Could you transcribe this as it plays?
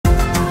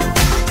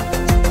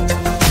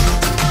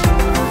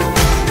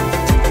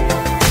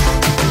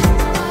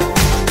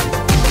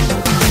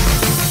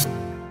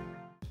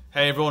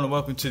everyone, and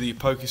welcome to the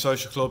Poke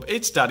Social Club.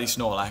 It's Daddy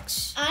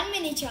Snorlax. And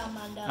Mini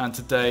Charmander. And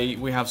today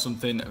we have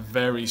something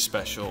very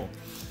special.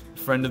 A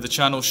friend of the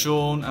channel,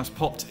 Sean, has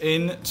popped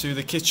in to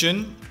the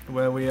kitchen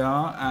where we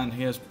are, and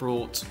he has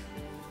brought,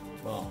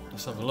 well,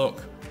 let's have a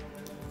look.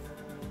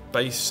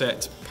 Base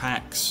set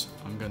packs.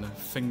 I'm going to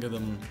finger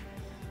them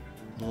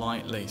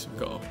lightly. So we've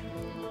got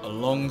a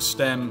long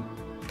stem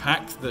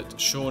pack that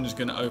Sean is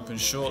going to open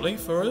shortly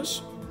for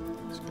us.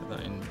 Let's get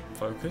that in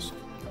focus.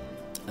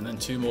 And then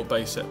two more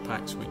base set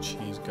packs which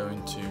he's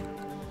going to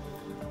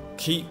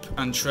keep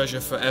and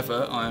treasure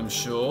forever, I am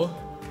sure.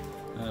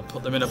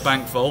 Put them in a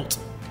bank vault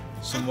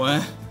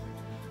somewhere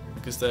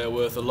because they are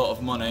worth a lot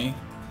of money.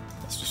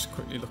 Let's just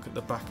quickly look at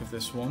the back of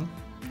this one.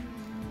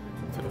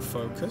 If it'll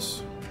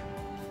focus,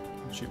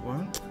 which it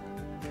won't.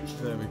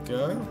 There we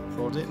go.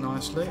 Prod it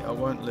nicely. I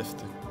won't lift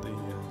the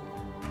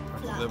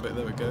pack a little bit.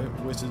 There we go.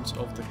 Wizards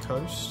of the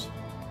Coast.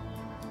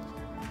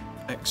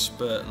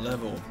 Expert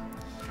level.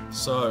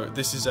 So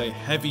this is a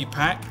heavy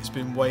pack. It's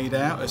been weighed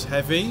out as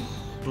heavy.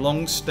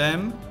 Long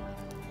stem.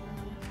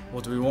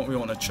 What do we want? We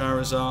want a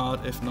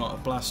Charizard, if not a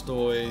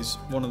Blastoise,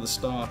 one of the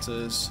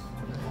starters.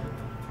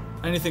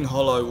 Anything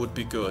hollow would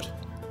be good.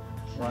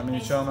 Right, Mini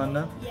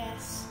Charmander?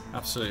 Yes.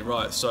 Absolutely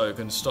right. So we're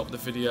going to stop the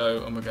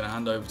video and we're going to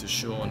hand over to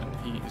Sean, and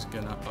he is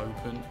going to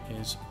open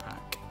his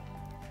pack.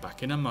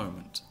 Back in a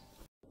moment.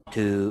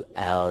 2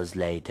 hours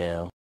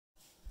later.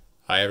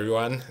 Hi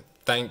everyone.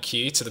 Thank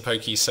you to the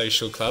Poke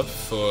Social Club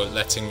for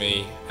letting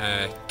me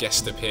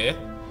guest appear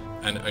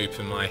and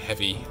open my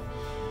heavy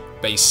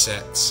base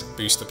set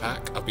booster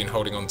pack. I've been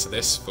holding on to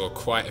this for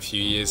quite a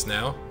few years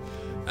now.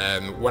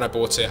 When I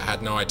bought it, I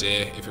had no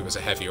idea if it was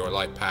a heavy or a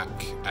light pack.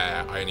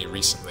 I only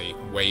recently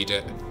weighed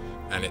it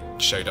and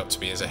it showed up to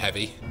be as a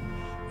heavy.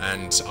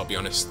 And I'll be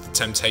honest, the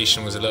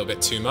temptation was a little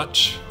bit too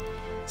much.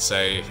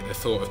 So the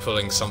thought of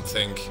pulling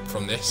something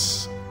from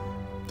this,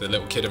 the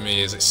little kid in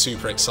me is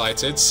super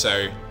excited.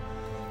 So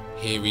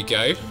here we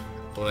go.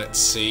 Let's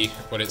see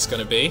what it's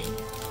going to be.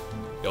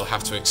 You'll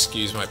have to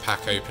excuse my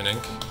pack opening.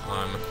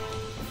 I'm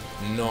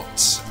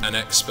not an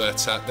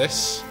expert at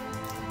this.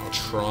 I'll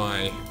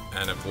try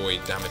and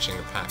avoid damaging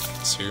the pack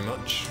too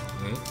much.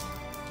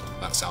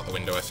 That's out the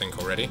window, I think,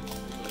 already.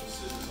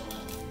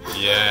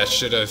 Yeah,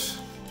 shoulda,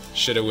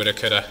 woulda,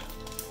 coulda.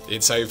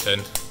 It's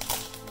open.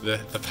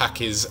 The pack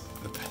is,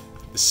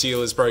 the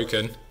seal is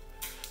broken.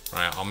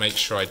 Right, I'll make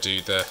sure I do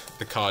the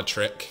card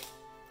trick.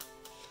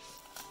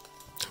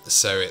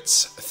 So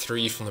it's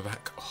 3 from the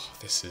back. Oh,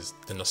 this is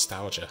the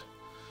nostalgia.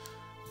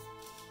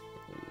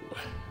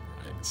 Right,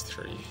 it's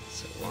 3.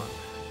 So 1,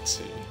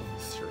 2,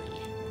 3.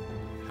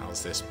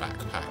 How's this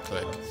backpack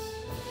look?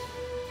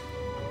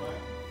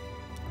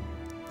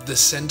 The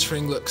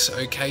centering looks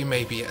okay,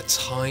 maybe a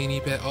tiny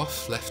bit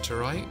off, left to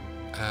right.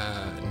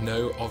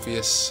 No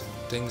obvious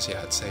things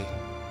yet, I'd say.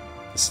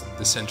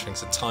 The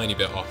centering's a tiny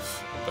bit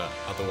off, but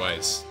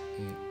otherwise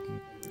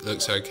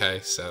looks okay.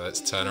 So let's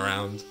turn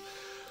around.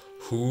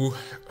 Ooh.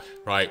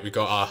 Right, we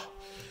got our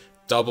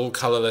double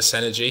colourless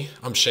energy.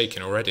 I'm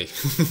shaking already.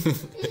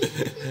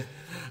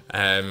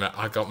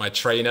 I got my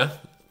trainer.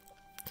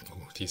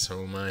 Ooh, these are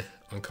all my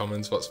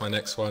uncommons. What's my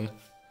next one?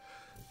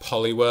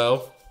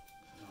 Poliwhirl.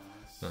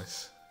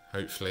 Nice.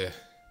 Hopefully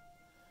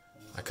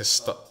I could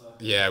start.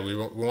 Yeah, we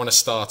want a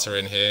starter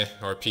in here,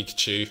 or a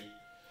Pikachu.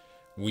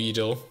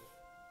 Weedle.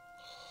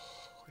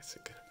 Oh, is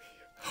it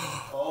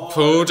gonna be?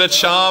 Pulled a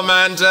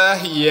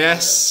Charmander.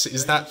 Yes.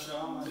 Is that?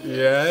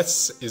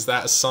 Yes. Is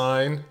that a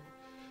sign?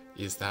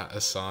 Is that a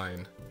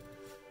sign?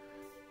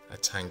 A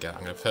Tangela.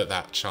 I'm going to put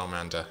that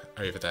Charmander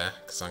over there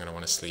because I'm going to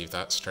want to sleeve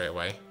that straight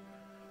away.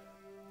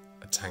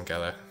 A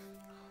Tangela.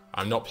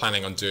 I'm not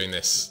planning on doing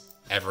this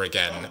ever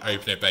again,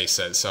 open a base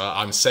set, so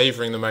I'm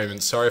savouring the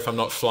moment. Sorry if I'm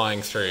not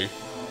flying through,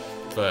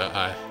 but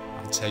I'm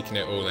taking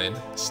it all in.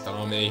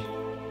 Starmie.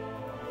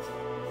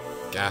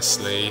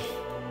 Ghastly.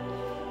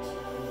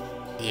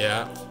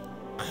 Yeah.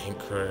 I think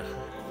we're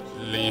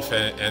Leaf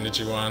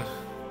Energy 1.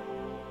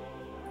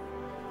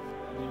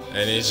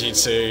 Energy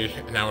 2,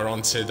 now we're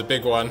on to the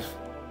big one.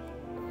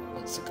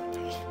 What's it gonna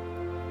be?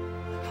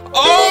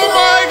 Oh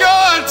my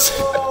god!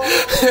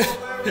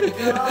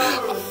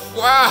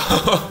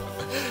 Wow!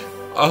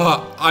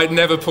 Oh, I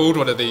never pulled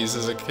one of these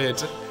as a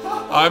kid.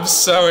 I'm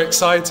so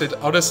excited.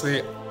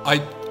 Honestly,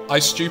 I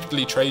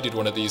stupidly traded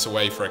one of these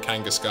away for a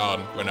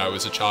Kangaskhan when I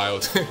was a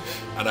child,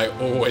 and I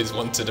always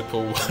wanted to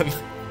pull one.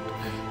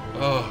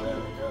 Oh.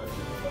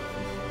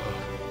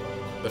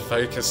 The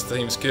focus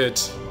seems good.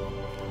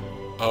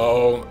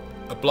 Oh,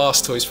 a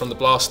Blastoise from the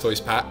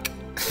Blastoise pack.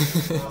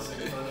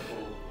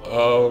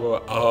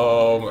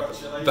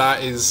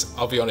 That is,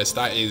 I'll be honest,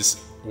 that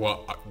is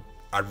what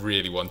I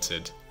really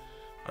wanted.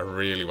 I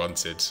really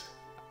wanted,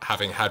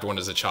 having had one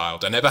as a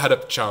child. I never had a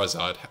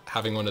Charizard,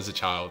 having one as a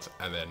child,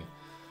 and then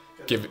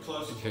give it,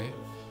 okay,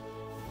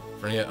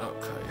 bring it up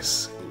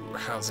close. Ooh,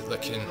 how's it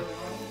looking?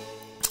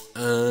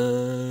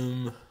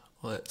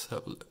 Let's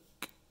have a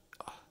look.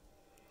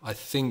 I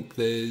think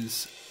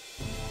there's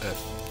a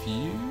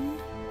few.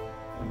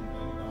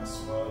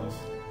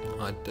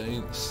 I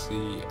don't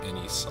see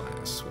any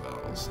side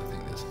swells. I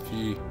think there's a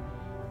few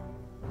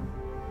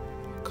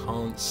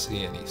can't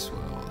see any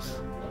swirls.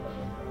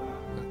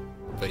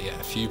 But yeah,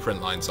 a few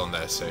print lines on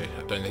there, so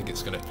I don't think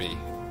it's going to be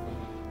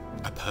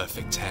a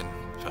perfect 10,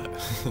 but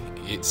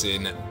it's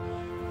in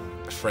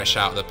fresh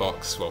out of the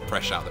box, well,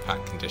 fresh out of the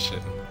pack condition.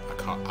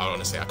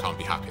 Honestly, I can't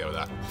be happier with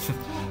that.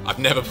 I've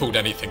never pulled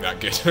anything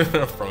that good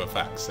from a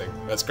pack, so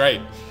that's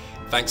great.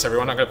 Thanks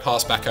everyone. I'm going to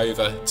pass back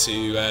over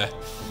to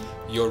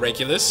your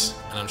regulars,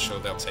 and I'm sure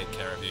they'll take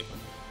care of you.